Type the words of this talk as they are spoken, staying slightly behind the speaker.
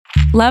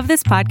Love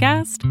this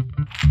podcast?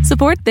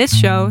 Support this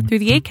show through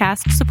the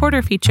Acast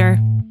supporter feature.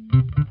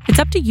 It's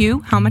up to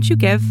you how much you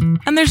give,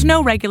 and there's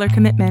no regular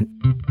commitment.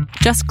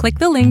 Just click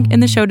the link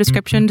in the show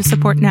description to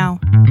support now.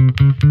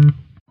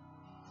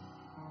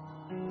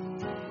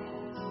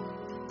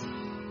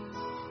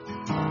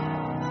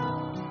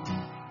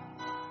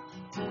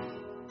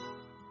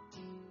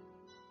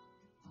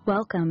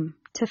 Welcome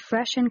to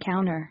Fresh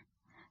Encounter,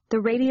 the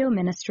radio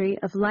ministry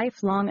of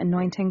Lifelong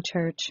Anointing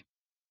Church.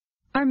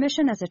 Our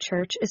mission as a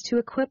church is to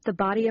equip the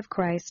body of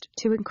Christ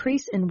to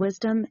increase in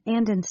wisdom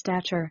and in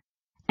stature,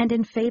 and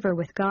in favor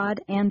with God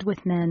and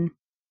with men.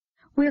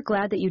 We're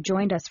glad that you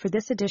joined us for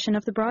this edition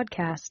of the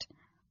broadcast.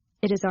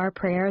 It is our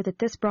prayer that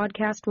this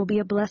broadcast will be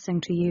a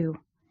blessing to you.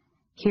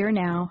 Here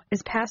now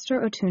is Pastor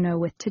Otuno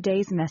with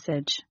today's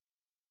message.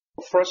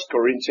 1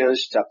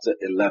 Corinthians chapter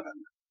 11.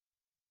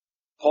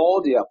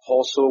 Paul the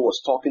apostle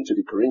was talking to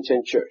the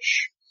Corinthian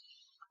church,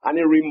 and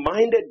he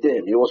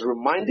was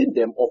reminding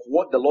them of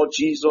what the Lord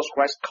Jesus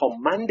Christ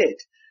commanded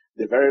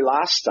the very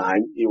last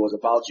time he was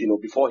about,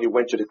 before he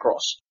went to the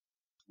cross.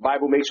 The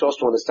Bible makes us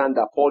to understand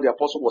that Paul the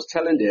apostle was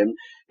telling them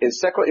in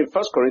 1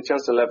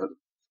 Corinthians 11.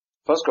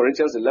 1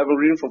 Corinthians 11,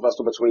 reading from verse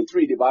number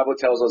 23, the Bible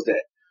tells us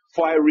there,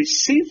 "For I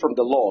received from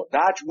the Lord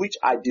that which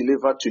I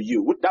delivered to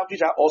you, that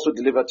which I also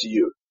delivered to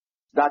you,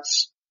 that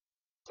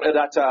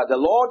the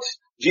Lord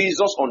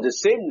Jesus, on the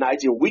same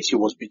night in which he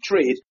was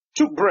betrayed,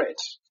 took bread,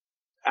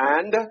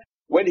 and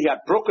when he had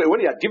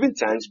given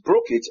thanks,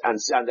 broke it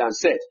and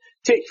said,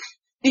 'Take,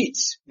 eat.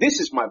 This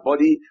is my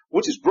body,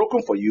 which is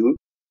broken for you.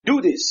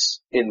 Do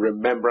this in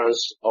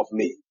remembrance of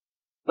me.'"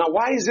 Now,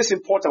 why is this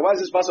important? Why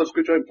is this verse of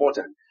scripture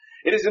important?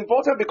 It is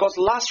important because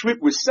last week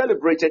we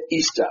celebrated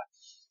Easter.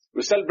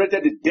 We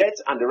celebrated the death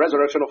and the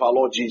resurrection of our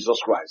Lord Jesus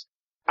Christ.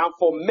 And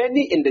for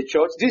many in the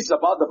church, this is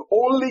about the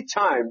only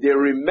time they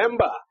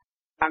remember,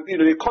 and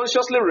they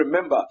consciously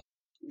remember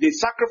the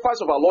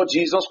sacrifice of our Lord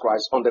Jesus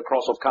Christ on the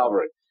cross of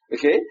Calvary.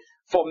 Okay?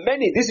 For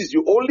many, this is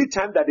the only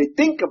time that they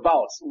think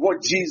about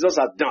what Jesus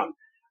has done.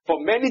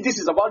 For many, this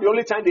is about the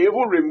only time they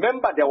even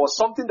remember there was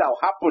something that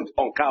happened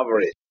on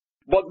Calvary.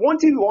 But one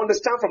thing we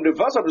understand from the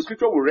verse of the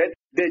scripture we read,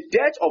 the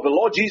death of the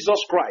Lord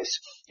Jesus Christ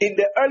in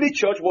the early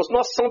church was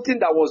not something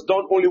that was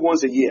done only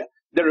once a year.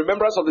 The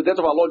remembrance of the death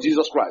of our Lord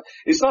Jesus Christ.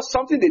 It's not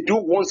something they do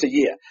once a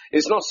year.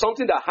 It's not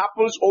something that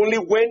happens only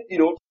when,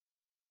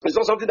 it's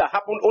not something that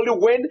happens only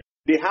when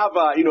they have,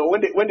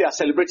 when they are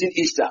celebrating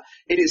Easter.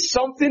 It is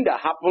something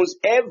that happens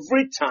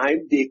every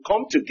time they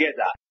come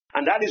together.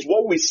 And that is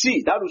what we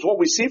see. That is what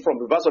we see from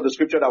the verse of the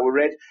scripture that we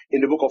read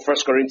in the book of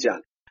 1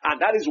 Corinthians. And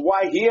that is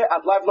why here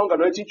at Lifelong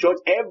Anointing Church,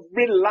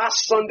 every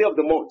last Sunday of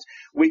the month,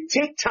 we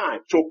take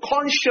time to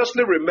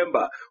consciously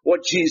remember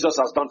what Jesus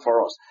has done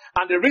for us.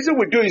 And the reason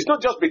we do is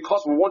not just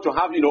because we want to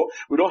have,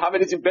 we don't have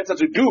anything better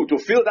to do to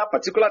fill that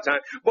particular time,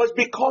 but it's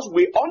because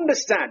we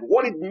understand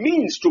what it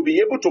means to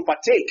be able to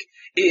partake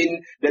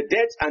in the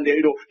death and,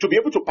 to be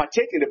able to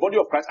partake in the body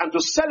of Christ and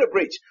to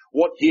celebrate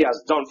what he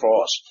has done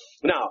for us.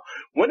 Now,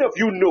 many of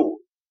you know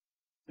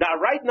that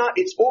right now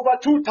it's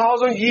over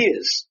 2,000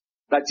 years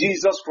that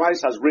Jesus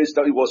Christ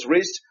was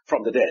raised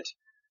from the dead.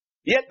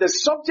 Yet the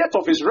subject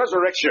of his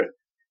resurrection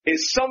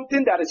is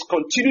something that has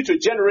continued to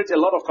generate a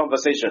lot of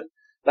conversation,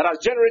 that has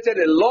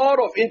generated a lot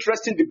of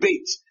interesting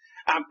debates.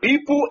 And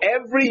people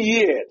every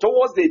year,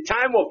 towards the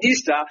time of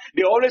Easter,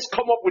 they always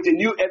come up with a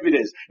new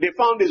evidence. They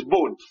found his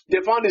bone. They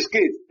found his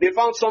cave. They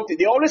found something.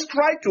 They always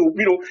try to,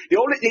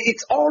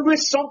 it's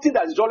always something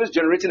that is always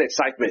generating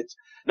excitement.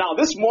 Now,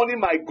 this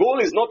morning, my goal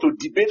is not to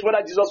debate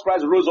whether Jesus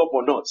Christ rose up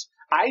or not.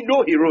 I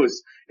know he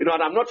rose, and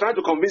I'm not trying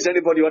to convince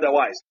anybody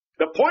otherwise.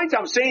 The point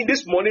I'm saying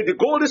this morning, the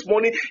goal this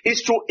morning,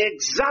 is to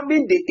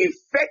examine the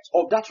effect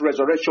of that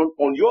resurrection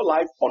on your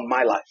life, on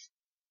my life.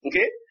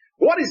 Okay?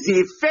 What is the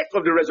effect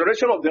of the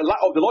resurrection of the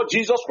Lord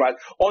Jesus Christ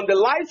on the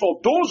life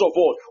of those of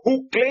us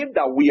who claim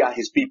that we are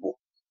his people?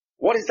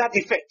 What is that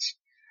effect?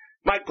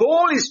 My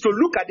goal is to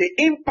look at the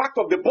impact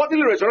of the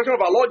bodily resurrection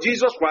of our Lord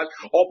Jesus Christ,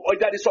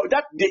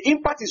 that the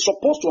impact is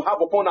supposed to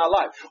have upon our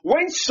life.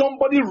 When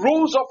somebody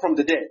rose up from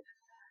the dead,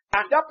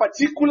 and that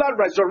particular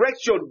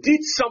resurrection did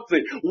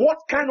something, what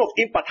kind of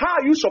impact? How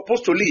are you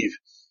supposed to live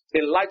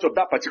in light of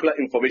that particular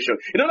information?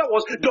 In other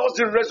words, does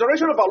the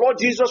resurrection of our Lord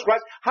Jesus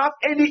Christ have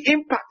any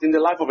impact in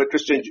the life of a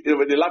Christian?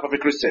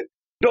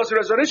 Does the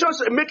resurrection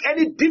make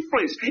any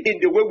difference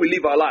in the way we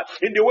live our life,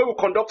 in the way we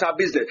conduct our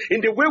business, in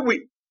the way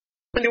we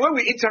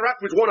interact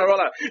with one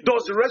another?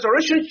 Does the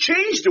resurrection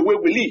change the way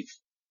we live?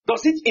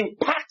 Does it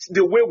impact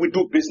the way we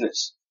do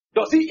business?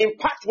 Does it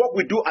impact what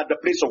we do at the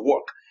place of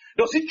work?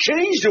 Does it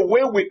change the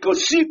way we could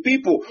see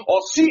people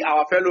or see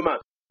our fellow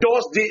man?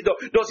 Does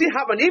it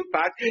have an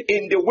impact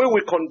in the way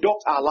we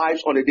conduct our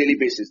lives on a daily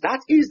basis?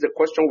 That is the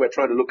question we're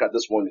trying to look at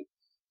this morning.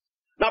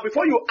 Now,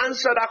 before you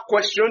answer that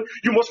question,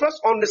 you must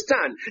first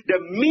understand the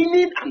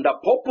meaning and the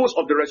purpose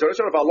of the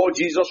resurrection of our Lord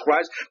Jesus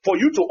Christ for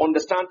you to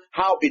understand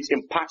how it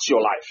impacts your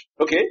life.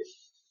 Okay?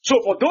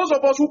 So for those of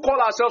us who call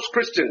ourselves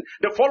Christian,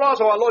 the followers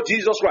of our Lord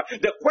Jesus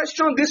Christ, the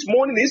question this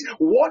morning is,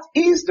 what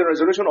is the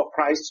resurrection of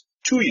Christ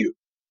to you?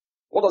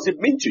 What does it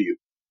mean to you?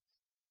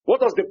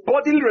 What does the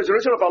bodily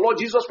resurrection of our Lord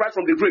Jesus Christ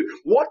from the grave,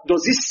 what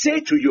does it say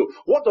to you?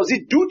 What does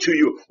it do to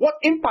you? What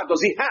impact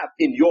does it have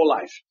in your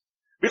life?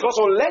 Because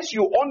unless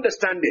you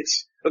understand it,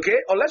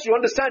 unless you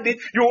understand it,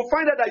 you will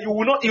find out that you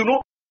will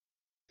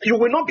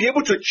not be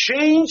able to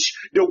change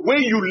the way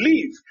you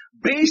live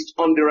based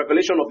on the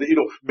revelation of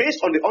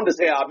based on the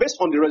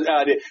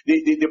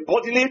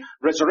bodily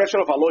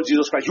resurrection of our Lord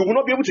Jesus Christ. You will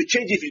not be able to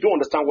change it if you don't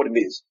understand what it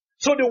means.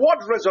 So the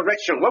word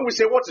resurrection, when we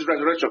say what is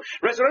resurrection?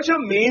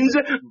 Resurrection means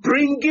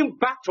bringing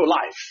back to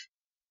life.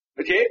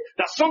 Okay?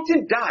 That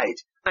something died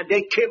and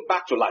then came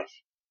back to life.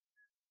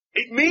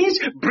 It means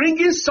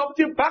bringing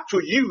something back to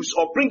use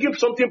or bringing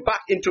something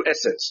back into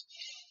essence.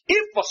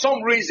 If for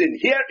some reason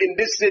here in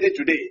this city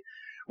today,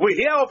 we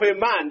hear of a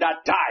man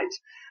that died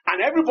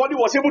and everybody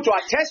was able to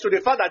attest to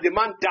the fact that the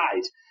man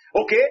died.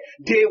 Okay,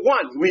 day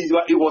 1,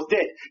 he was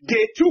dead.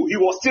 Day 2, he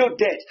was still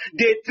dead.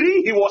 Day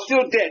 3, he was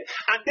still dead.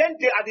 And then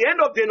at the end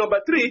of day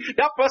number 3,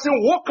 that person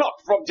woke up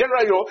from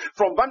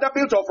from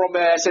Vanderbilt or from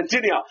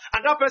Centennial.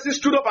 And that person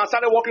stood up and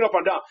started walking up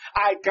and down.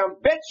 I can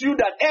bet you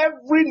that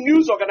every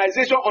news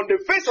organization on the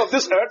face of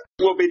this earth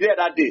will be there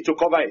that day to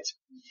cover it.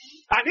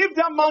 And if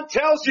that man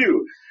tells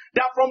you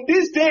that from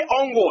this day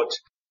onward,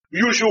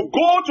 you should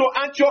go to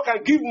Antioch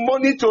and give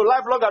money to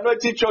Lifelong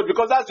Anointing Church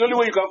because that's the only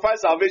way you can find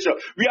salvation.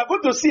 We are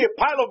going to see a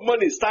pile of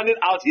money standing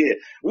out here.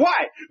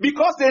 Why?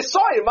 Because they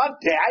saw a man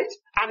died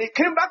and he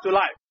came back to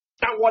life.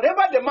 And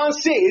whatever the man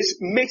says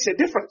makes a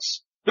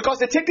difference because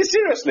they take it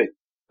seriously.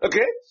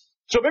 Okay?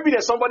 So maybe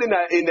there's somebody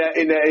in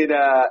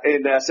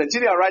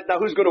Centennial right now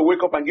who's going to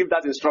wake up and give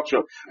that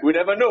instruction. We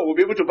never know. We'll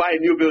be able to buy a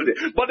new building.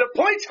 But the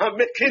point I'm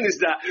making is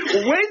that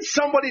when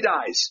somebody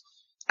dies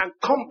and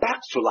come back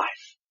to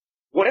life,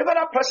 whatever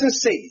that person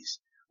says,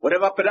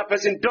 whatever that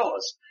person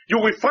does, you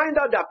will find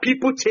out that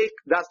people take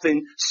that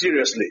thing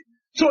seriously.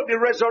 So the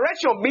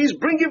resurrection means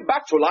bringing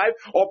back to life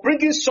or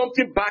bringing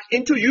something back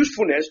into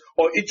usefulness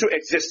or into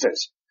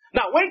existence.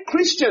 Now, when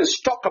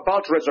Christians talk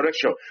about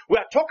resurrection, we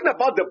are talking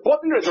about the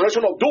bodily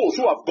resurrection of those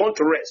who have gone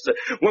to rest.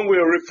 When we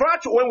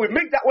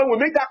make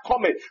that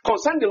comment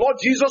concerning the Lord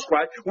Jesus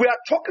Christ, we are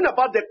talking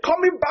about the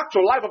coming back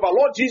to life of our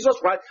Lord Jesus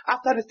Christ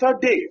after the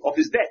 3rd day of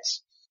his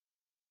death.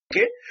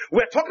 Okay,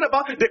 we're talking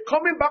about the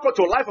coming back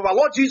to life of our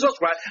Lord Jesus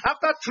Christ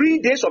after 3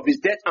 days of his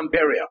death and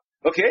burial.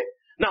 Okay,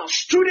 now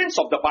students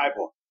of the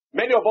Bible,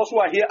 many of us who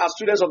are here are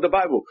students of the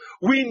Bible.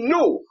 We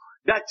know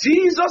that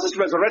Jesus'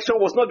 resurrection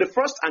was not the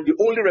first and the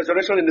only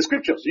resurrection in the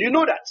scriptures. You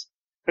know that.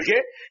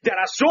 Okay, there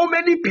are so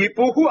many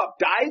people who have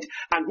died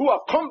and who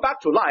have come back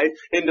to life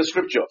in the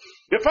scripture.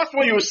 The first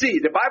one you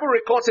see, the Bible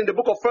records in the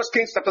book of 1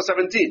 Kings chapter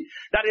 17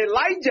 that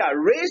Elijah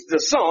raised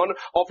the son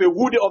of the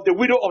widow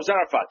of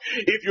Zarephath.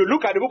 If you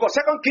look at the book of 2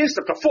 Kings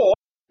chapter 4,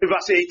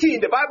 verse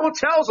 18, the Bible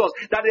tells us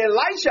that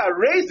Elisha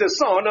raised the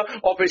son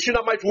of a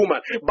Shunammite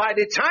woman. By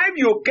the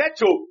time you get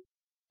to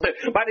 2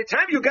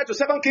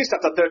 Kings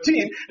chapter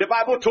 13, the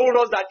Bible told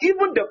us that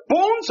even the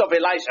bones of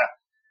Elisha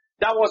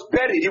that was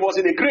buried, he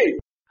was in a grave.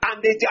 And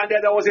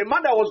there was a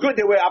man that was going,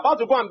 they were about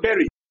to go and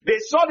bury.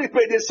 They saw the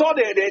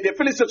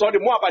Philistines or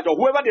the Moabites or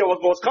whoever there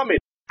was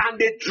coming.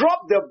 And they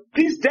dropped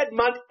this dead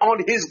man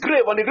on his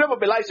grave, on the grave of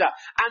Elijah.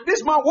 And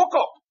this man woke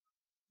up.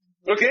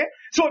 Okay?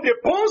 So the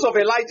bones of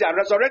Elijah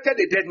resurrected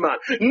a dead man.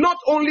 Not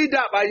only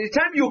that, by the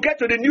time you get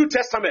to the New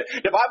Testament,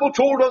 the Bible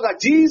told us that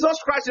Jesus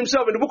Christ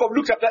himself in the book of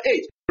Luke chapter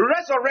 8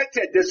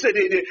 resurrected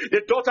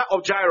the daughter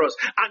of Jairus.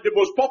 And the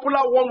most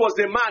popular one was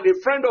the man, a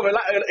friend of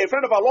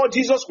our Lord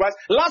Jesus Christ,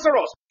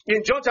 Lazarus.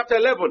 In John chapter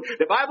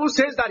 11, the Bible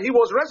says that he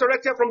was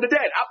resurrected from the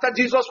dead after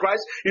Jesus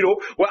Christ,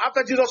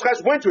 after Jesus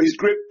Christ went to his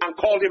grave and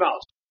called him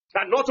out.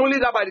 And not only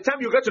that, by the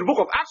time you get to the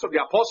book of Acts of the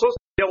Apostles,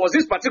 there was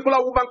this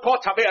particular woman called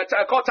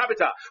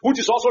Tabitha,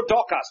 which is also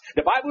Dorcas.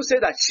 The Bible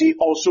says that she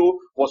also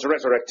was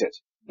resurrected.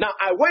 Now,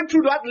 I went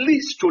through that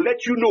list to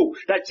let you know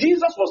that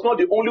Jesus was not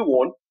the only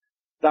one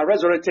that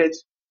resurrected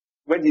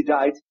when he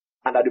died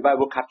and that the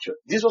Bible captured.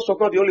 Jesus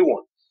was not the only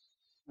one.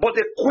 But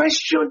the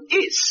question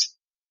is,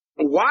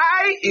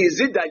 why is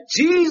it that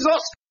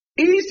Jesus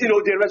is,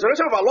 the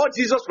resurrection of our Lord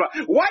Jesus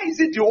Christ, why is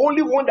it the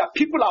only one that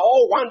people are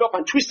all wound up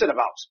and twisted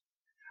about?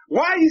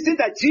 Why is it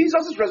that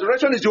Jesus'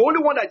 resurrection is the only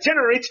one that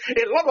generates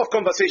a lot of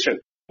conversation?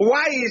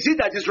 Why is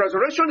it that his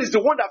resurrection is the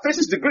one that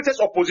faces the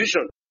greatest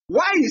opposition?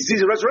 Why is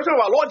the resurrection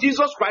of our Lord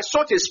Jesus Christ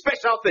such a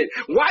special thing?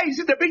 Why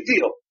is it a big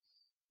deal?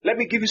 Let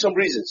me give you some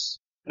reasons.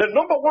 The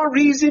number one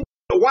reason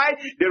why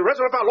the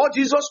resurrection of our Lord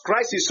Jesus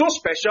Christ is so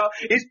special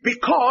is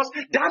because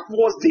that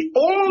was the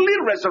only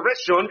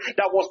resurrection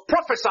that was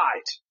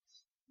prophesied.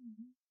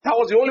 That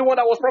was the only one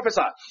that was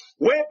prophesied.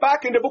 Way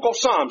back in the book of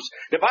Psalms,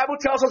 the Bible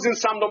tells us in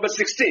Psalm number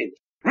 16,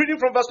 reading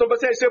from verse number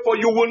 10, it says, "For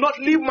you will not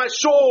leave my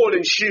soul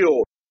in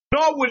Sheol,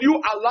 nor will you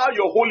allow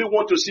your Holy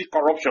One to see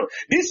corruption."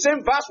 This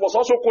same verse was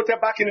also quoted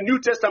back in the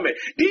New Testament.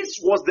 This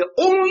was the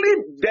only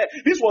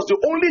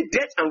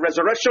death and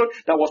resurrection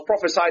that was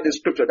prophesied in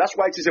Scripture. That's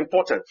why it is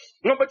important.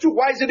 Number two,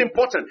 why is it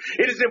important?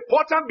 It is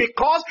important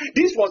because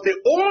this was the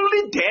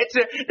only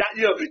death that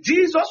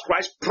Jesus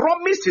Christ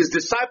promised his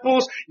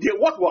disciples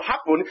what will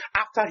happen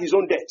after his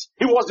own death.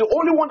 He was the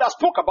only one that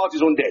spoke about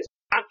his own death.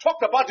 and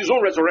talked about his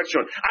own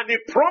resurrection. And he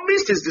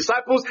promised his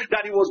disciples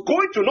that he was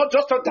going to not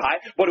just die,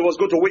 but he was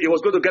going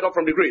to get up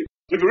from the grave.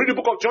 If you read the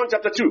book of John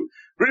chapter 2,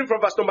 reading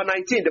from verse number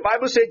 19, the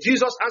Bible says,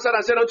 Jesus answered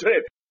and said unto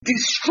him,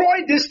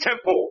 destroy this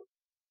temple,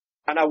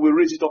 and I will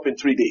raise it up in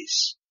 3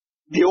 days.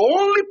 The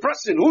only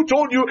person who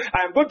told you,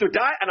 I am going to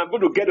die and I'm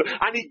going to get up,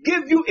 and he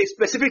gave you a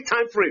specific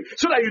time frame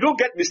so that you don't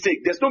get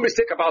mistake. There's no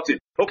mistake about it.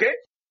 Okay?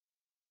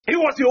 He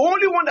was the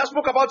only one that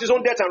spoke about his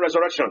own death and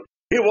resurrection.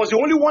 He was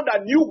the only one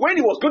that knew when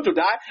he was going to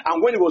die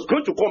and when he was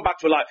going to come back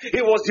to life.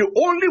 He was the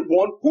only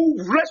one who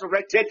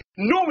resurrected,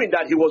 knowing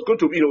that he was going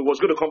to,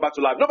 come back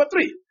to life. Number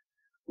 3.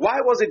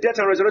 Why was the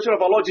death and resurrection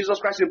of our Lord Jesus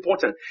Christ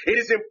important?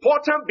 It is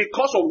important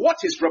because of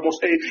what his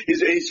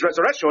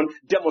resurrection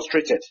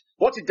demonstrated.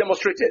 What it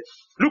demonstrated.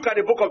 Look at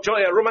the book of John,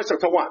 Romans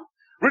chapter 1.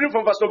 Reading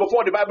from verse number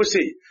 4, the Bible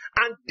says,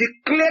 and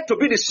declared to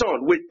be the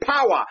Son with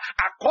power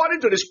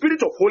according to the Spirit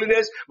of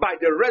holiness by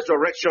the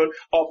resurrection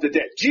of the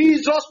dead.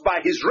 Jesus,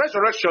 by his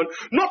resurrection,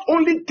 not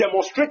only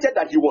demonstrated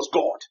that he was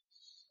God,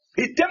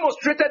 he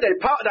demonstrated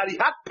that he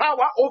had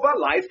power over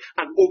life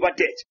and over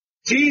death.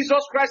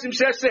 Jesus Christ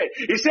himself said,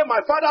 he said,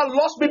 my Father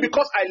lost me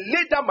because I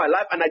laid down my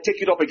life and I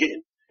take it up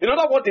again. In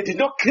other words, they did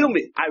not kill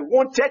me. I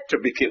wanted to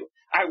be killed.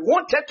 I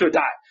wanted to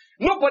die.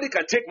 Nobody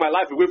can take my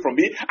life away from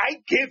me. I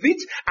gave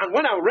it, and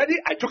when I'm ready,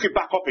 I took it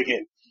back up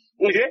again.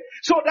 Okay?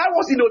 So that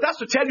was, that's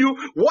to tell you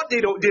what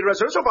the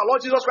resurrection of our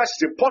Lord Jesus Christ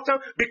is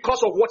important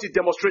because of what it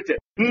demonstrated.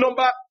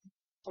 Number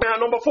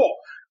 4.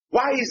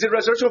 Why is the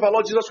resurrection of our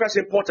Lord Jesus Christ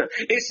important?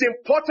 It's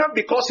important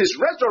because his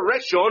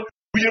resurrection,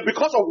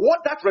 because of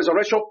what that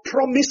resurrection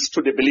promised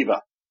to the believer.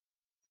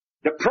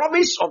 The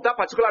promise of that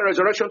particular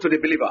resurrection to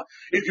the believer.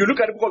 If you look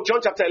at the book of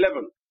John chapter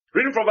 11,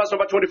 reading from verse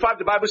number 25,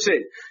 the Bible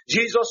says,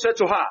 Jesus said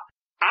to her,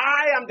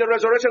 I am the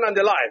resurrection and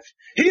the life.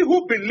 He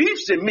who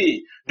believes in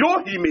me,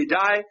 though he may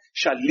die,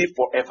 shall live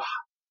forever.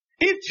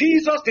 If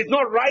Jesus did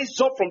not rise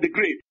up from the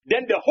grave,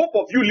 then the hope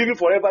of you living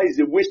forever is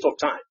a waste of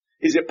time.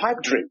 It's a pipe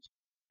dream.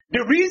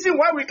 The reason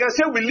why we can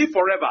say we live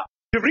forever,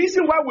 the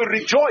reason why we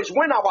rejoice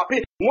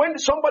when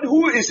somebody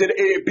who is a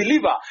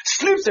believer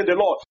sleeps in the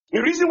Lord,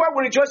 the reason why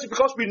we rejoice is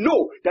because we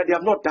know that they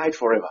have not died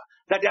forever,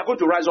 that they are going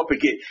to rise up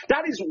again.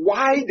 That is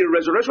why the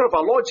resurrection of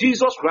our Lord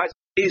Jesus Christ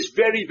is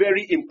very,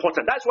 very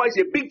important. That's why it's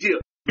a big deal.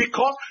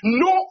 Because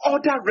no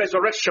other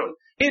resurrection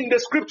in the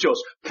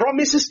scriptures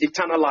promises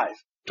eternal life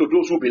to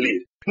those who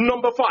believe.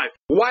 Number 5,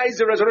 why is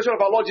the resurrection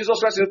of our Lord Jesus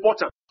Christ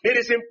important? It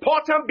is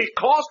important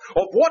because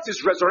of what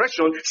his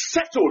resurrection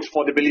settled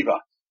for the believer.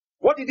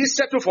 What did he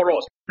settle for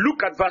us?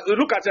 Look at 1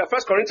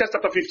 Corinthians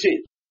chapter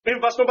 15. In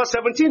verse number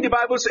 17, the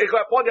Bible says,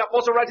 Paul the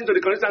apostle writing to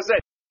the Corinthians said,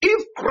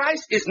 if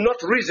Christ is not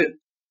risen,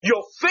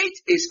 your faith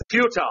is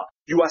futile.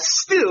 You are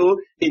still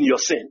in your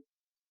sin.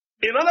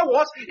 In other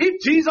words, if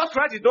Jesus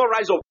Christ did not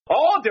rise up,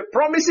 all the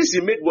promises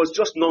he made was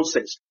just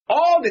nonsense.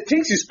 All the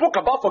things he spoke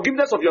about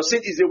forgiveness of your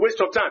sin is a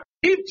waste of time.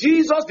 If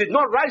Jesus did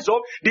not rise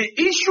up, the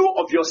issue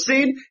of your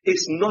sin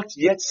is not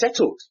yet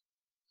settled.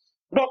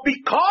 But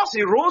because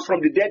he rose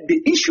from the dead,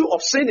 the issue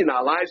of sin in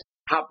our lives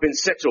have been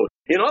settled.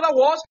 In other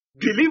words,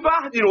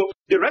 believer,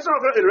 the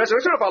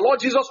resurrection of our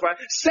Lord Jesus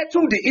Christ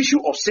settled the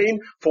issue of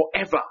sin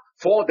forever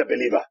for the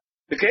believer.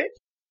 Okay?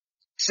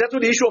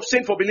 Settled the issue of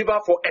sin for believer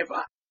forever.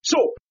 So,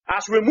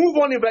 as we move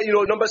on,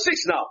 number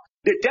 6 now,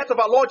 the death of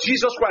our Lord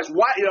Jesus Christ,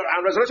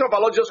 and resurrection of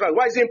our Lord Jesus Christ,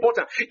 why is it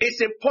important?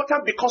 It's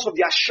important because of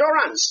the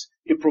assurance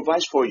it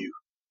provides for you.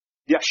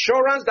 The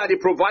assurance that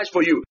it provides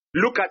for you.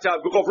 Look at the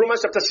book of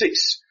Romans chapter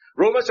 6.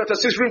 Romans chapter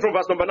 6, reading from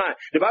verse number 9.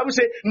 The Bible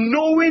says,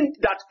 knowing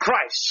that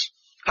Christ,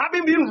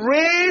 having been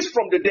raised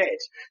from the dead,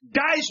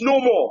 dies no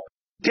more.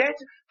 Death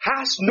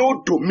has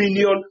no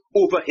dominion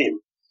over him.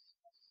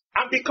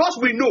 And because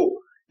we know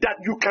that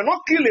you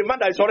cannot kill a man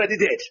that is already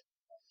dead,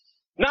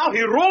 now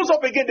he rose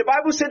up again. The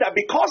Bible said that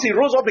because he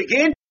rose up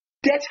again,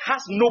 death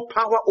has no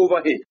power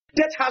over him.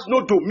 Death has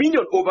no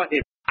dominion over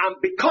him. And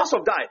because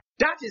of that,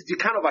 that is the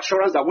kind of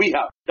assurance that we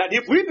have. That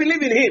if we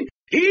believe in him,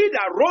 he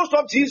that rose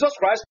up Jesus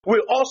Christ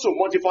will also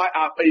mortify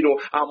our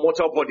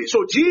mortal body.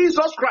 So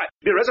Jesus Christ,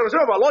 the resurrection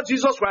of our Lord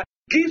Jesus Christ,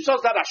 gives us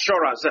that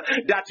assurance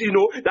that,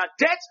 that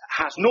death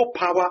has no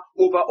power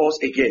over us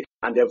again.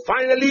 And then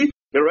finally,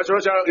 the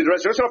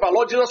resurrection of our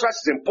Lord Jesus Christ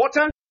is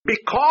important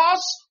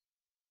because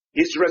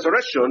his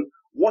resurrection,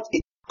 what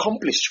it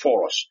accomplished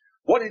for us.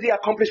 What did he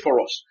accomplish for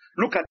us?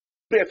 Look at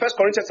 1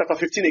 Corinthians chapter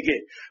 15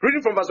 again.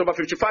 Reading from verse number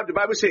 55, the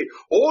Bible says,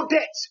 O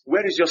death,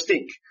 where is your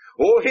sting?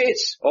 O hate,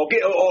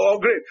 or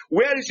grave,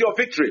 where is your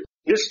victory?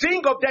 The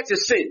sting of death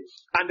is sin,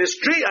 and the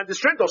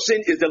strength of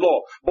sin is the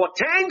law. But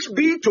thanks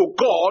be to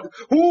God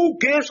who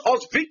gives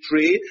us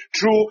victory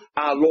through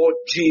our Lord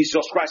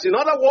Jesus Christ. In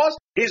other words,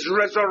 his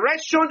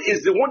resurrection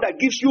is the one that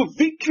gives you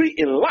victory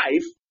in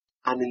life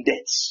and in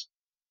death.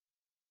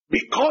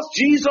 Because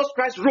Jesus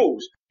Christ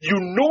rose, you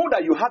know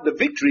that you have the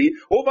victory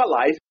over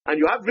life, and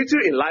you have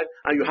victory in life,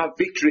 and you have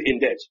victory in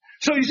death.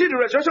 So you see, the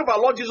resurrection of our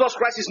Lord Jesus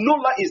Christ is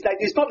not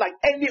like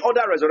any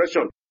other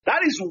resurrection.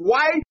 That is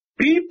why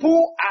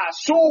people are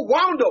so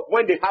wound up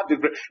when they have the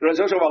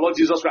resurrection of our Lord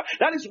Jesus Christ.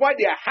 That is why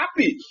they are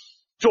happy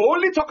to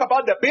only talk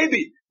about the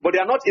baby, but they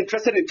are not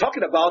interested in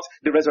talking about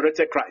the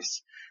resurrected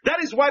Christ.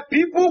 That is why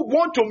people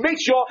want to make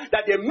sure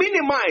that they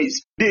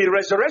minimize the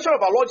resurrection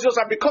of our Lord Jesus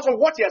Christ because of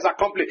what he has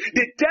accomplished.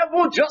 The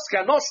devil just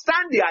cannot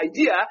stand the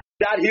idea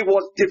that he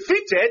was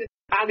defeated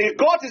and he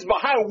got his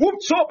behind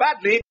whooped so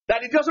badly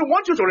that he doesn't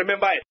want you to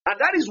remember it. And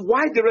that is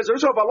why the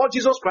resurrection of our Lord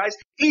Jesus Christ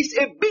is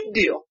a big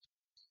deal.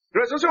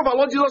 The resurrection of our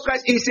Lord Jesus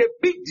Christ is a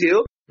big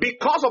deal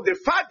because of the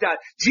fact that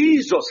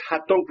Jesus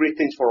had done great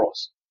things for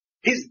us.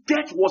 His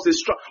death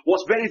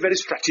was very, very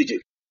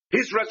strategic.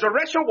 His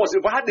resurrection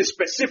had a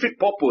specific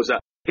purpose.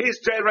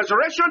 His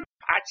resurrection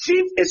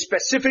achieved a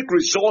specific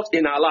result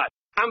in our life.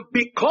 And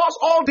because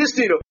all this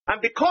thing,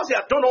 and because he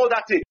has done all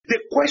that thing, the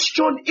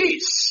question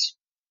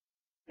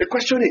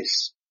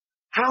is,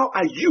 how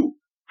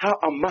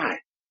am I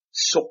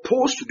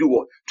supposed to do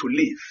what? To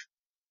live.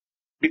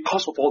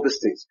 Because of all these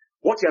things.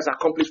 What he has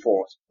accomplished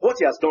for us. What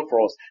he has done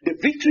for us. The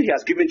victory he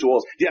has given to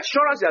us. The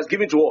assurance he has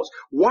given to us.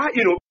 Why,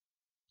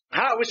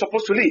 how are we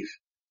supposed to live?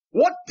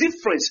 What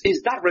difference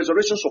is that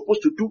resurrection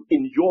supposed to do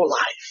in your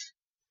life?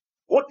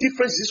 What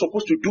difference is it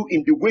supposed to do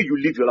in the way you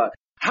live your life?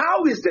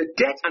 How is the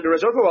death and the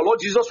resurrection of our Lord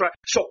Jesus Christ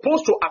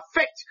supposed to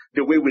affect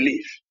the way we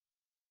live?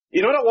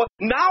 In other words,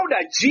 now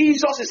that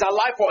Jesus is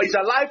alive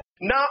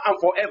now and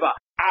forever,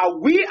 are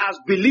we as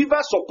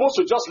believers supposed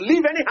to just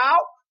live anyhow?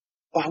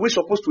 Or are we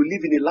supposed to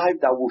live in a life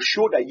that will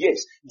show that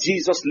yes,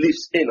 Jesus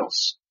lives in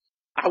us?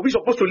 Are we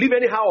supposed to live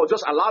anyhow or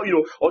just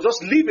or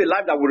just live a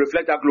life that will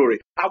reflect that glory?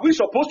 Are we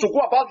supposed to go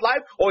about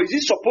life or is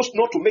it supposed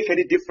not to make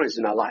any difference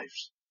in our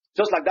lives?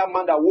 Just like that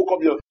man that woke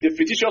up, the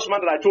fictitious man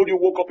that I told you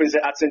woke up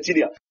at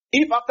Centennial.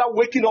 If after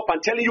waking up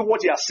and telling you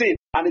what he has seen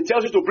and it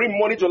tells you to bring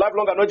money to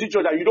Lifelong Anointing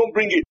Church and you don't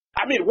bring it,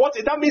 what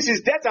that means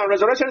is death and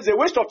resurrection is a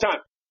waste of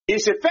time.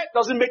 Its effect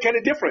doesn't make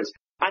any difference.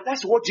 And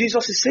that's what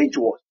Jesus is saying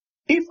to us.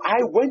 If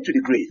I went to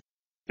the grave,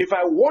 if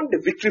I won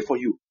the victory for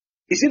you,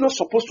 is it not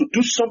supposed to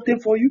do something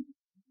for you?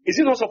 Is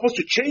it not supposed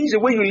to change the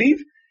way you live?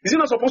 Is it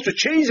not supposed to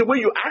change the way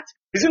you act?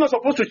 Is it not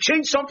supposed to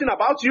change something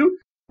about you?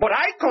 But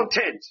I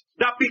contend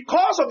that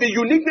because of the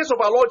uniqueness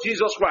of our Lord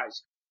Jesus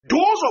Christ,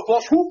 those of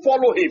us who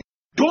follow him,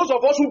 those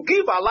of us who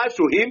give our lives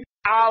to him,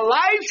 our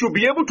lives should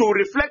be able to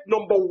reflect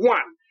number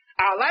one.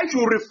 Our lives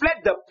should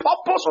reflect the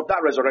purpose of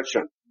that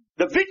resurrection.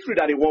 The victory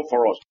that he won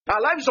for us.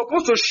 Our life is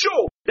supposed to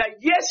show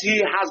that yes,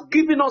 he has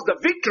given us the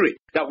victory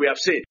that we have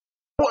seen.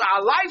 But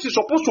our lives is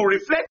supposed to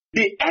reflect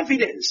the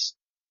evidence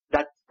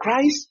that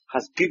Christ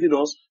has given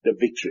us the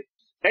victory.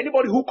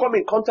 Anybody who comes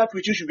in contact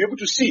with you should be able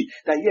to see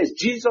that yes,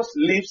 Jesus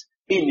lives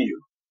in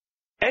you.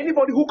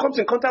 Anybody who comes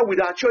in contact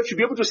with our church should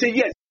be able to say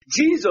yes,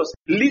 Jesus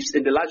lives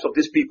in the lives of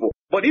these people.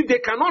 But if they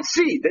cannot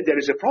see, then there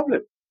is a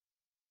problem.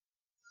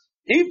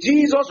 If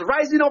Jesus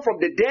rising up from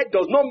the dead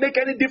does not make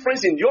any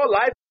difference in your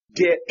life,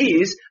 there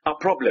is a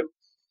problem.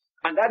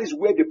 And that is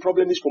where the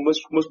problem is for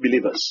most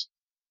believers.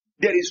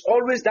 There is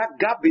always that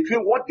gap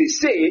between what they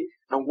say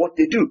and what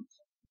they do.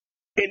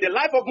 In the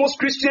life of most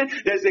Christians,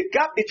 there's a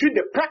gap between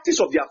the practice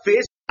of their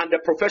faith and the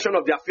profession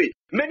of their faith.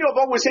 Many of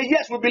us will say,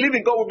 yes, we believe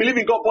in God,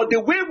 but the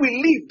way we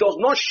live does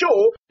not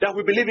show that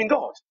we believe in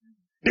God.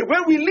 The way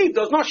we live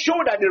does not show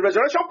that the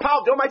resurrection power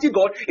of the Almighty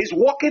God is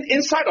working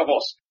inside of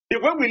us. The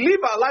way we live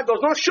our life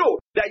does not show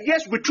that,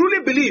 yes, we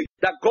truly believe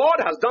that God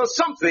has done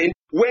something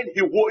when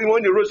he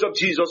rose up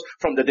Jesus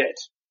from the dead.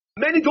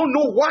 Many don't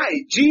know why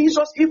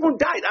Jesus even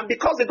died, and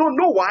because they don't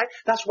know why,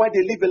 that's why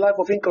they live a life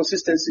of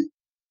inconsistency.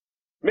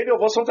 Many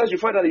of us, sometimes you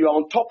find that you are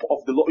on top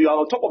of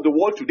the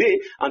world today,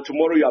 and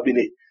tomorrow you are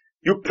beneath.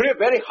 You pray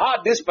very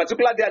hard this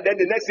particular day, and then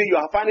the next day you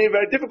are finding it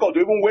very difficult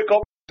to even wake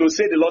up to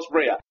say the Lord's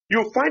Prayer.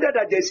 You find out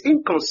that there's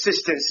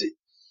inconsistency.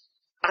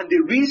 And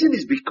the reason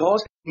is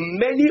because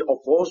many of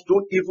us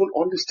don't even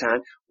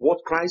understand what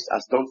Christ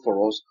has done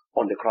for us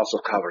on the cross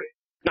of Calvary.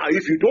 Now,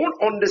 if you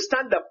don't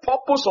understand the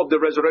purpose of the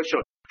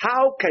resurrection,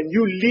 how can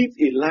you live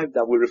a life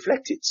that will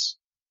reflect it?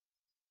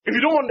 If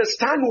you don't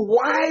understand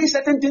why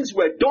certain things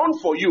were done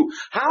for you,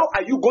 how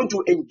are you going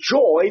to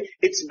enjoy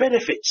its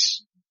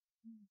benefits?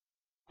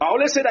 I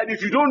always say that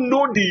if you don't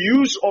know the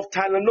use of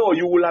Tylenol,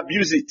 you will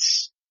abuse it.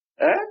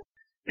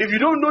 If you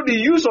don't know the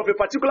use of a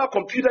particular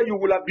computer, you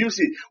will abuse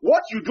it.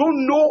 What you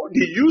don't know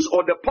the use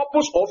or the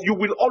purpose of, you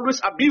will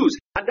always abuse.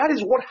 And that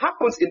is what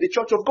happens in the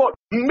church of God.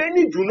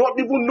 Many do not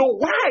even know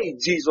why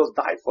Jesus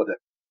died for them.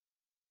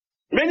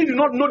 Many do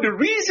not know the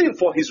reason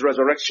for his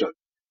resurrection.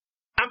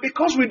 And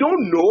because we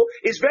don't know,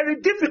 it's very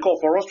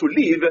difficult for us to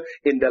live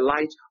in the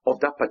light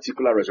of that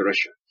particular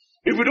resurrection.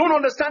 If we don't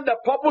understand the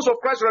purpose of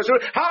Christ's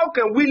resurrection, how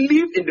can we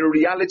live in the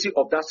reality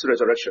of that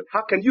resurrection?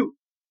 How can you?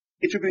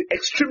 It will be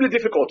extremely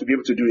difficult to be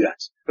able to do that.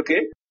 Okay?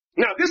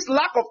 Now, this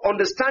lack of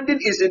understanding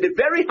is in the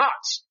very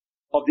heart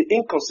of the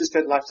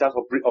inconsistent lifestyle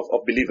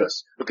of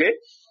believers. Okay?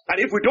 And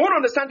if we don't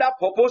understand that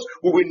purpose,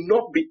 we will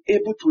not be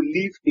able to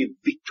live a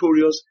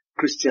victorious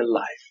Christian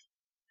life.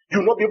 You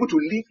will not be able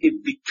to live a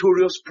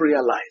victorious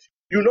prayer life.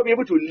 You will not be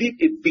able to live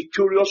a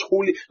victorious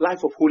holy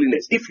life of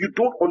holiness if you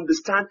don't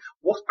understand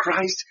what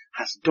Christ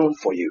has done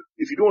for you.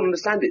 If you don't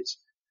understand it.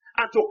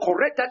 And to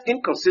correct that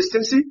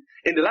inconsistency,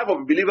 in the life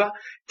of a believer,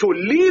 to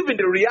live in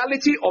the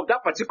reality of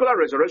that particular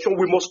resurrection,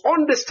 we must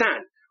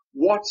understand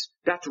what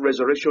that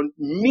resurrection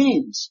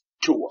means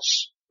to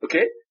us.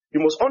 Okay?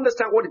 You must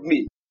understand what it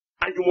means.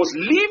 And you must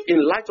live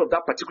in light of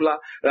that particular,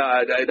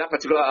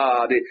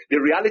 the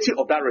reality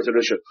of that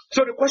resurrection.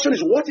 So the question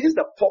is, what is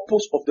the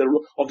purpose of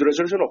the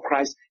resurrection of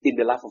Christ in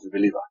the life of a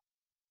believer?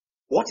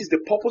 What is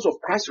the purpose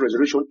of Christ's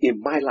resurrection in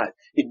my life,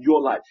 in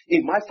your life,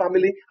 in my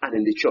family, and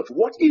in the church?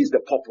 What is the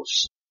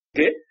purpose?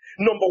 Okay?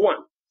 Number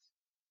one,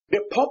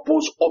 the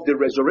purpose of the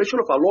resurrection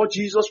of our Lord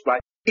Jesus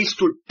Christ is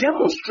to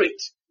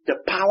demonstrate the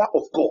power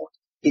of God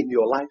in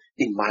your life,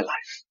 in my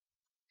life.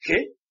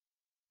 Okay?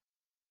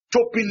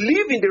 To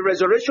believe in the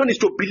resurrection is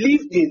to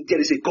believe there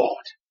is a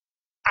God.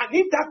 And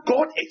if that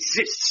God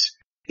exists,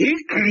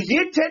 He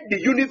created the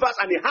universe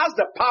and He has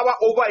the power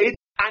over it,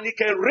 and He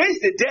can raise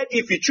the dead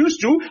if He chooses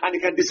to, and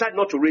He can decide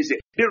not to raise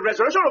it. The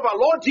resurrection of our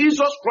Lord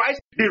Jesus Christ,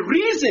 the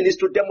reason is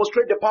to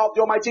demonstrate the power of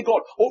the Almighty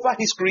God over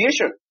His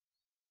creation.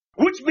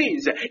 Which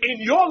means, in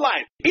your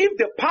life, if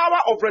the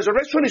power of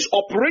resurrection is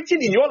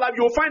operating in your life,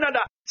 you will find out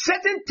that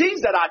certain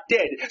things that are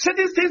dead,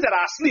 certain things that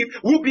are asleep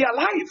will be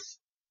alive.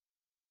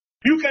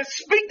 You can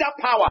speak that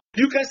power.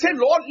 You can say,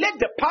 Lord, let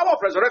the power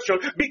of resurrection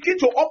begin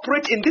to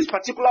operate in this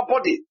particular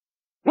body.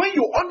 When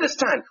you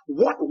understand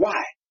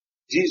why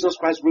Jesus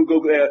Christ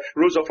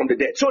rose up from the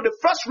dead. So the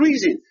first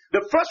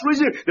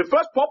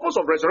purpose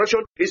of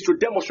resurrection is to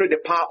demonstrate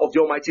the power of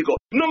the Almighty God.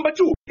 Number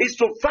two is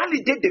to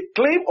validate the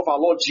claim of our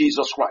Lord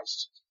Jesus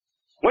Christ.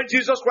 When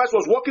Jesus Christ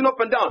was walking up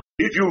and down,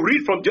 if you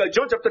read from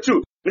John chapter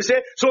 2, he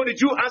said, so the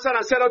Jew answered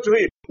and said unto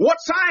him, what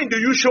sign do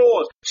you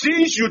show us,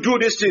 since you do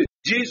this thing?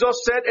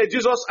 Jesus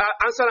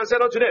answered and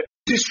said unto them,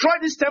 destroy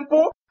this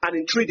temple, and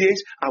in 3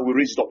 days I will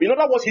raise it up. In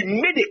other words, he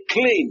made a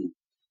claim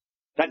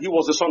that he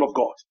was the Son of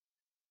God.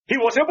 He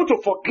was able to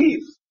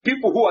forgive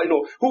people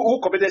who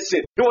committed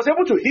sin. He was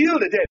able to heal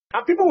the dead.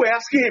 And people were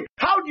asking him,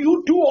 how do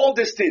you do all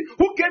these things?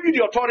 Who gave you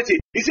the authority?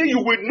 He said,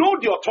 you will know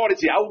the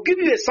authority. I will give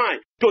you a sign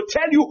to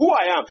tell you who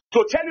I am,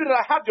 to tell you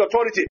that I have the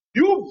authority.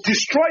 You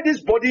destroy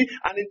this body,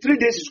 and in 3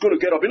 days it's going to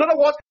get up. In other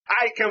words,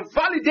 I can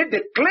validate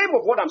the claim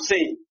of what I'm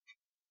saying.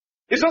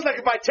 It's just like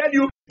if I tell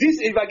you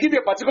this, if I give you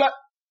a particular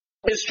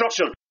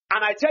instruction,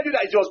 and I tell you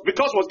that it was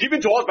because it was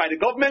given to us by the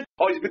government,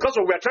 or it's because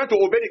we are trying to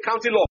obey the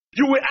county law,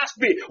 you will ask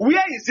me,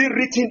 where is it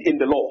written in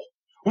the law?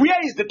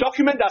 Where is the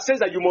document that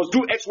says that you must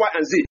do X, Y,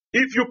 and Z?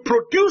 If you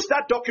produce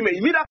that document,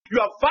 you mean that you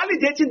are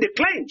validating the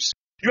claims.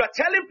 You are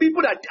telling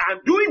people that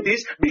I'm doing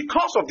this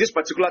because of this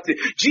particular thing.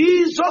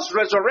 Jesus'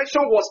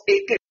 resurrection was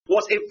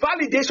a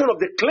validation of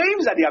the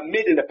claims that they have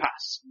made in the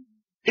past.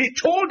 He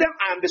told them,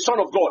 I am the Son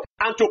of God.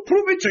 And to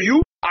prove it to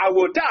you, I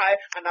will die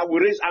and I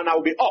will raise and I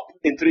will be up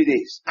in 3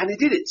 days. And he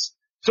did it.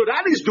 So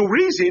that is the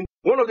reason,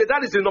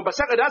 that's the number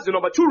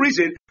two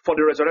reason for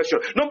the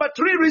resurrection. Number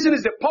three reason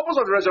is the purpose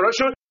of the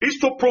resurrection is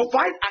to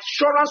provide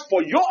assurance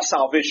for your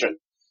salvation.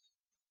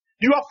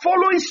 You are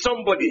following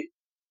somebody.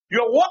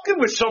 You are walking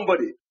with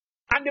somebody.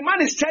 And the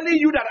man is telling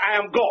you that I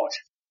am God.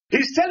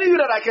 He's telling you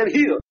that I can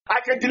heal.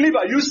 I can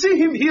deliver. You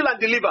see him heal and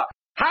deliver.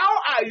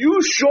 How are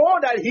you sure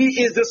that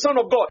he is the Son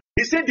of God?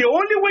 He said the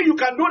only way you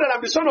can know that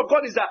I'm the Son of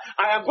God is that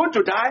I am going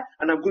to die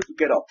and I'm going to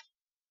get up.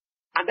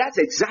 And that's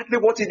exactly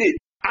what he did.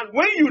 And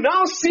when you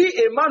now see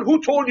a man who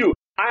told you,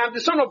 I am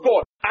the Son of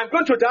God, I'm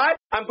going to die,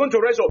 I'm going to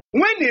rise up.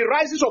 When he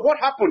rises up, what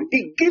happened?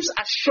 It gives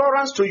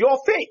assurance to your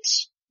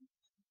faith.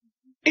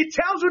 It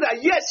tells you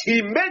that yes,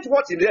 he meant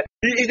what he did,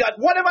 that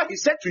whatever he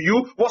said to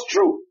you was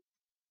true.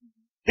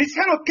 He's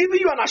kind of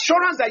giving you an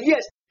assurance that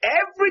yes,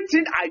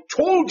 everything I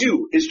told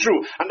you is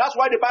true. And that's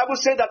why the Bible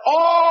said that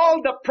all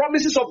the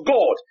promises of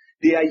God,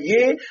 they are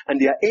yea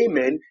and they are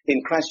amen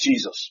in Christ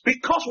Jesus.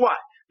 Because why?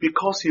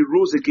 Because he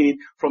rose again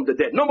from the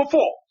dead. Number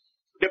four.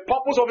 The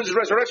purpose of his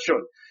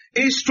resurrection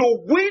is to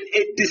win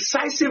a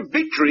decisive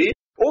victory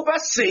over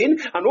sin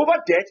and over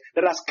death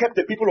that has kept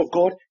the people of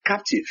God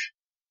captive.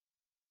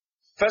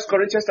 1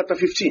 Corinthians chapter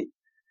 15.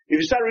 If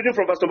you start reading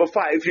from verse number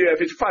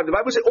 55, the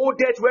Bible says, oh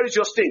death, where is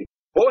your sting?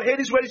 Oh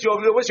Hades, where is your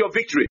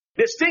victory?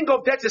 The sting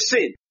of death is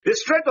sin. The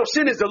strength of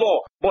sin is the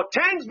law. But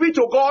thanks be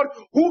to God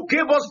who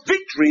gave us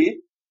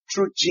victory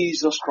through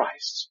Jesus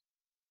Christ.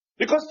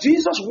 Because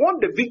Jesus won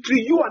the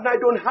victory, you and I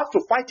don't have to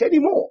fight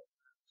anymore.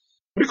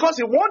 Because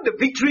he won the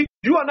victory,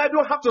 you and I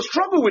don't have to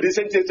struggle with the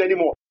sentence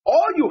anymore.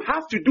 All you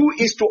have to do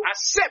is to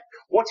accept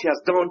what he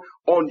has done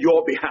on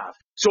your behalf.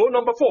 So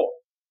number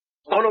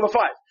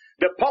five,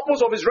 the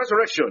purpose of his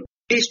resurrection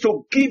is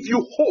to give you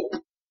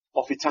hope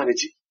of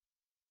eternity.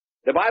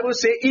 The Bible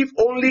says, if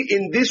only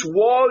in this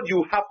world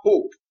you have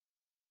hope,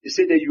 it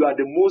said that you are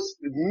the most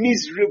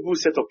miserable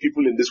set of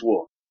people in this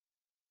world.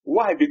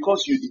 Why?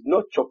 Because you did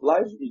not chop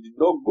life, you did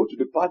not go to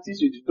the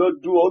parties, you did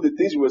not do all the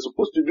things you were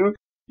supposed to do.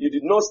 You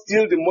did not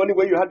steal the money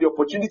when you had the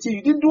opportunity.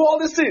 You didn't do all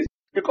these things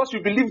because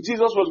you believed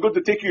Jesus was going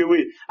to take you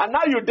away. And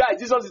now you die.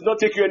 Jesus did not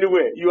take you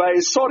anywhere. You are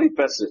a sorry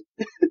person.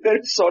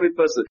 Very sorry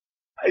person.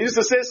 I used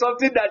to say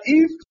something that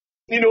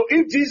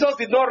if Jesus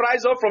did not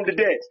rise up from the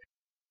dead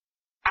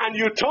and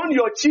you turn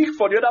your cheek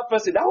for the other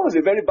person, that was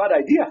a very bad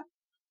idea.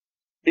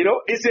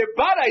 It's a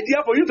bad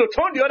idea for you to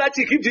turn the other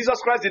cheek if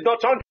Jesus Christ did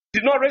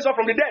not raise up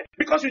from the dead,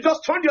 because you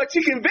just turned your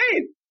cheek in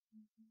vain.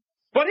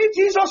 But if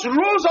Jesus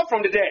rose up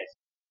from the dead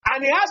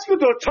and he asks you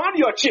to turn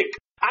your cheek,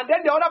 and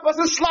then the other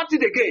person slapped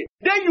it again,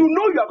 then you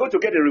know you are going to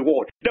get a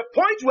reward. The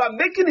point we are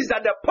making is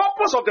that the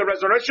purpose of the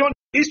resurrection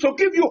is to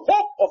give you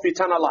hope of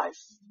eternal life.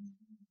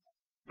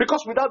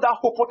 Because without that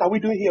hope, what are we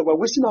doing here? We're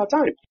wasting our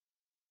time.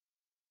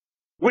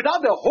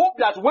 Without the hope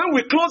that when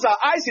we close our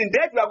eyes in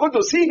death, we are going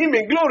to see him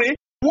in glory,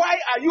 why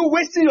are you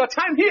wasting your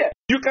time here?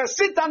 You can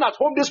sit down at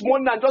home this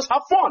morning and just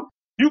have fun.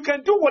 You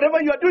can do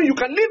whatever you are doing. You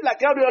can live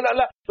like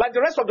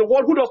the rest of the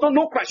world who does not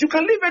know Christ. You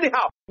can live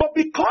anyhow. But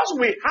because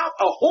we have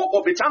a hope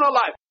of eternal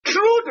life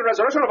through the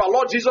resurrection of our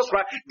Lord Jesus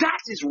Christ, that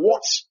is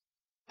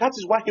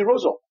why he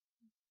rose up.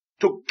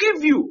 To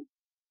give you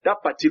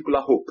that particular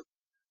hope.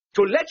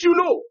 To let you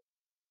know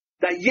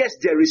that yes,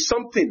 there is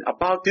something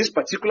about this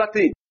particular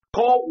thing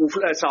called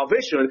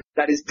salvation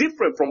that is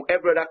different from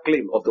every other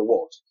claim of the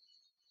world.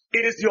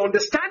 It is the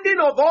understanding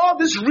of all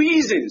these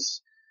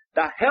reasons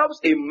that helps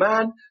a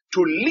man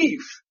to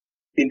live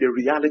in the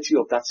reality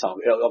of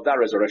that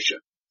resurrection.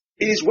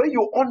 It is when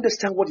you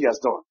understand what he has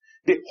done,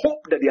 the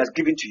hope that he has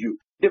given to you,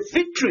 the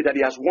victory that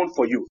he has won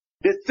for you,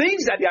 the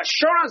things that the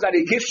assurance that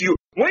he gives you.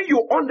 When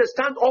you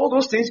understand all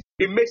those things,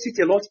 it makes it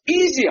a lot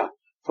easier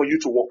for you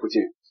to walk with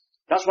him.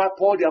 That's why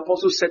Paul the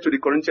Apostle said to the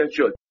Corinthian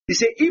church, he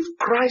said, if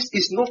Christ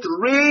is not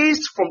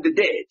raised from the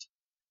dead,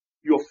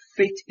 your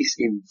faith is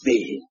in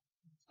vain.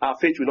 Our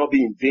faith will not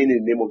be in vain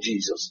in the name of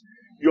Jesus.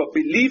 Your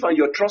belief and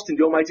your trust in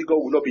the Almighty God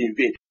will not be in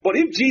vain. But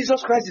if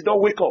Jesus Christ did not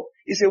wake up,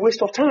 it's a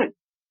waste of time.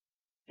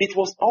 It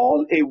was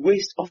all a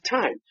waste of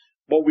time.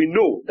 But we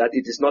know that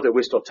it is not a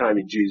waste of time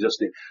in Jesus'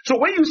 name. So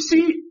when you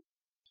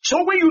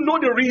know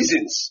the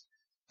reasons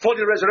for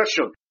the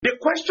resurrection, the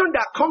question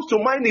that comes to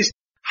mind is,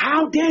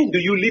 how then do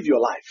you live your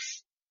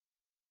life?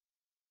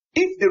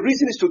 If the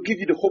reason is to give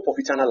you the hope of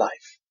eternal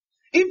life,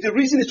 if the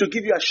reason is to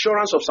give you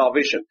assurance of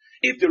salvation,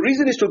 if the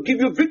reason is to give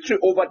you victory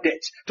over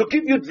death, to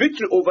give you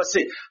victory over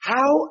sin,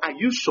 how are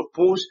you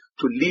supposed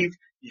to live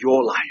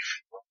your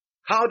life?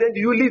 How then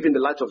do you live in the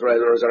light of the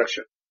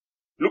resurrection?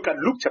 Look at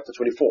Luke chapter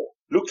 24.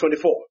 Luke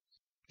 24.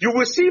 You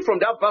will see from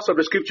that verse of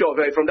the scripture,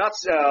 from that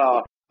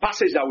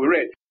passage that we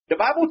read, the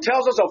Bible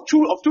tells us of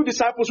two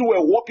disciples who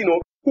were walking,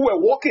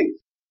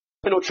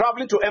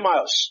 traveling to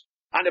Emmaus.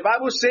 And the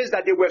Bible says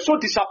that they were so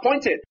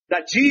disappointed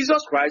that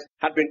Jesus Christ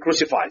had been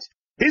crucified.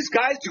 These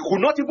guys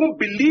could not even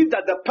believe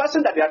that the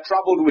person that they had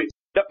traveled with,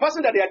 the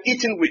person that they had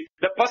eaten with,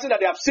 the person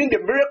that they have seen the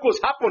miracles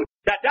happen,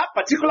 that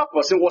particular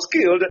person was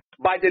killed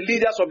by the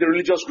leaders of the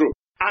religious group.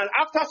 And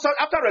after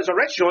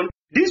resurrection,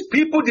 these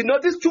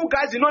two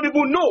guys did not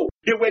even know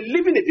they were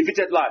living a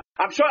defeated life.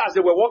 I'm sure as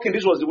they were walking,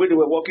 this was the way they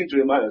were walking to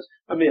Emmaus.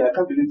 I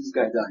can't believe this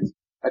guy died.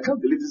 I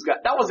can't believe this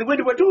guy. That was the way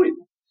they were doing.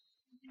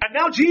 And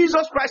now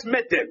Jesus Christ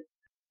met them.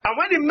 And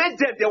when he met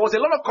them, there was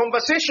a lot of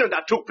conversation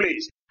that took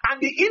place.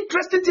 And the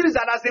interesting thing is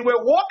that as they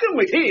were walking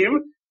with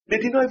him, they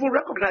did not even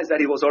recognize that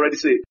he was already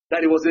saved,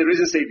 that he was the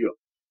risen Savior.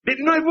 They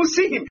did not even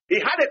see him.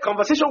 He had a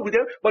conversation with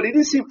them, but they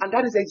didn't see him. And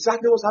that is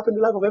exactly what's happening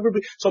in the life of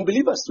some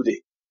believers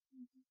today.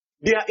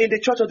 They are in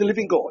the church of the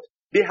living God.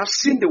 They have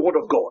seen the word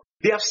of God.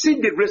 They have seen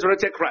the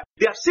resurrected Christ.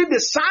 They have seen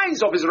the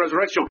signs of his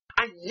resurrection.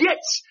 And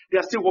yet, they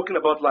are still walking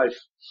about life.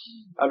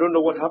 I don't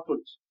know what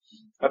happened.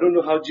 I don't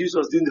know how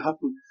Jesus didn't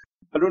happen.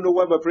 I don't know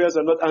why my prayers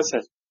are not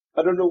answered.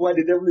 I don't know why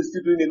the devil is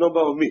still doing a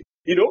number on me.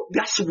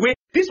 That's where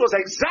this was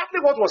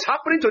exactly what was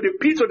happening to the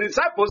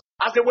disciples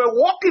as they were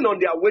walking on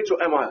their way to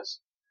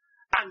Emmaus.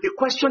 And the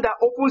question that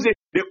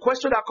the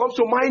question that comes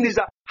to mind is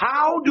that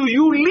how do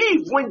you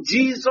live when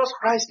Jesus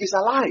Christ is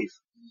alive?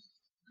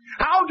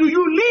 How do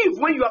you live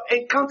when you have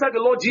encountered the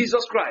Lord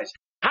Jesus Christ?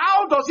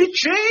 How does it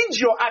change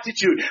your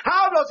attitude?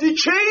 How does it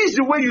change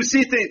the way you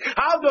see things?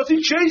 How does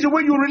it change the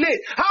way you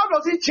relate? How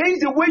does it change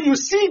the way you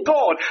see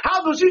God?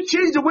 How does it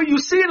change the way you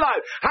see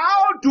life?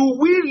 How do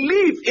we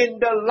live in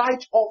the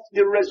light of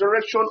the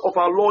resurrection of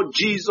our Lord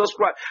Jesus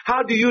Christ?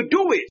 How do you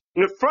do it?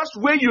 The first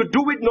way you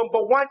do it,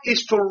 number one,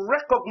 is to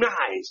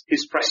recognize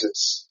his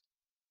presence.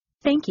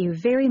 Thank you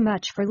very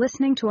much for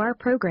listening to our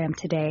program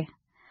today.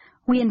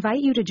 We invite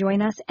you to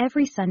join us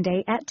every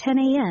Sunday at 10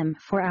 a.m.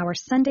 for our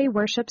Sunday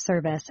worship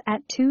service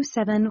at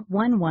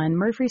 2711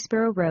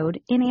 Murfreesboro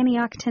Road in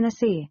Antioch,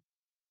 Tennessee.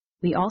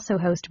 We also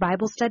host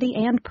Bible study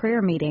and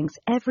prayer meetings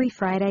every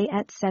Friday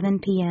at 7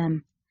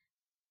 p.m.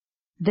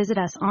 Visit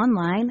us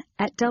online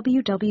at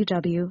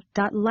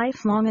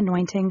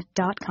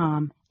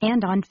www.lifelonganointing.com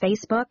and on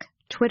Facebook,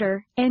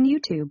 Twitter, and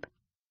YouTube.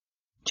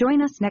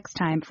 Join us next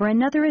time for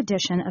another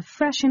edition of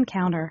Fresh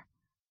Encounter.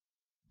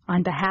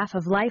 On behalf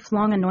of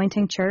Lifelong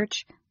Anointing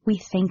Church, we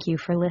thank you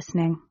for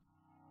listening.